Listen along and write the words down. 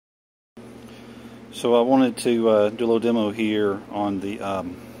So I wanted to do a little demo here on the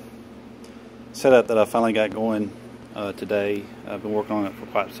setup that I finally got going today. I've been working on it for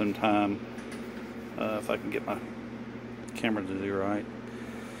quite some time. If I can get my camera to do right.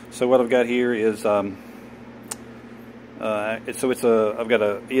 So what I've got here is I've got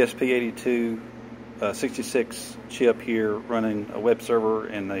a ESP8266 chip here running a web server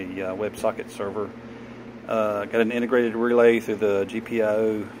and a WebSocket server. Got an integrated relay through the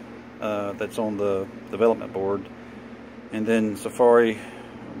GPIO that's on the development board, and then Safari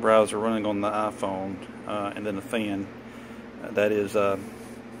browser running on the iPhone, and then the fan that is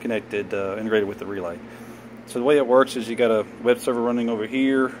connected, integrated with the relay. So the way it works is you got a web server running over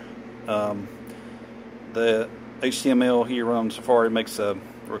here. The HTML here on Safari makes a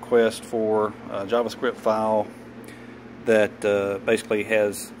request for a JavaScript file that basically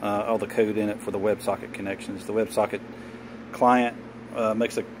has all the code in it for the WebSocket connections. The WebSocket client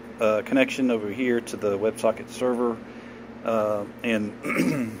makes a connection over here to the WebSocket server, and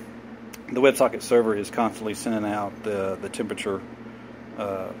the WebSocket server is constantly sending out the temperature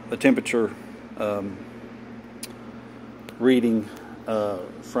reading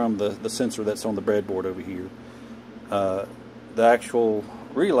from the sensor that's on the breadboard over here. The actual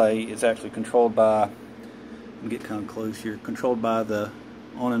relay is actually controlled by, let me get kind of close here, controlled by the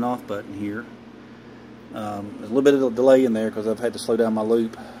on and off button here. There's a little bit of a delay in there because I've had to slow down my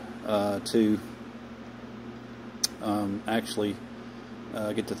loop to actually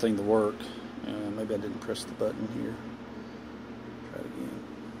get the thing to work. Maybe I didn't press the button here. Try it again.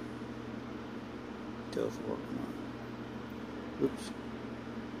 Tell if it worked or not. Oops.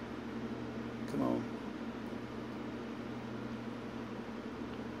 Come on.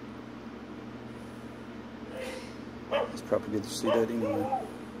 It's probably good to see that anyway.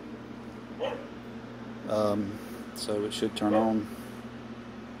 So it should turn on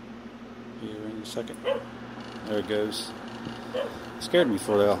here in a second. There it goes. Scared me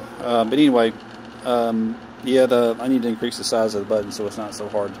for a while. But anyway, yeah, I need to increase the size of the button so it's not so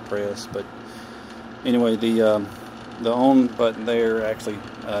hard to press. But anyway, the on button there actually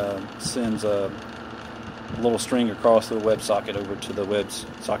sends a little string across the WebSocket over to the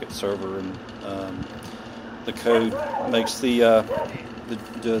WebSocket server, and the code makes the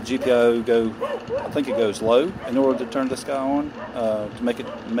GPIO go, I think it goes low in order to turn this guy on. To make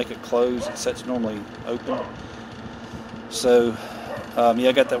it close, it sets normally open. So yeah,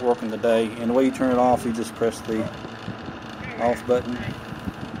 I got that working today. And the way you turn it off, you just press the off button,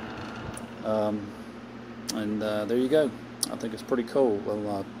 and there you go. I think it's pretty cool.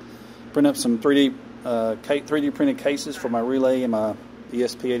 We'll print up some 3D printed cases for my relay and my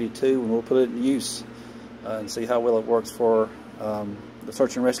ESP82, and we'll put it in use and see how well it works for the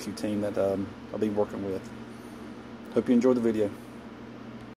search and rescue team that I'll be working with. Hope you enjoyed the video.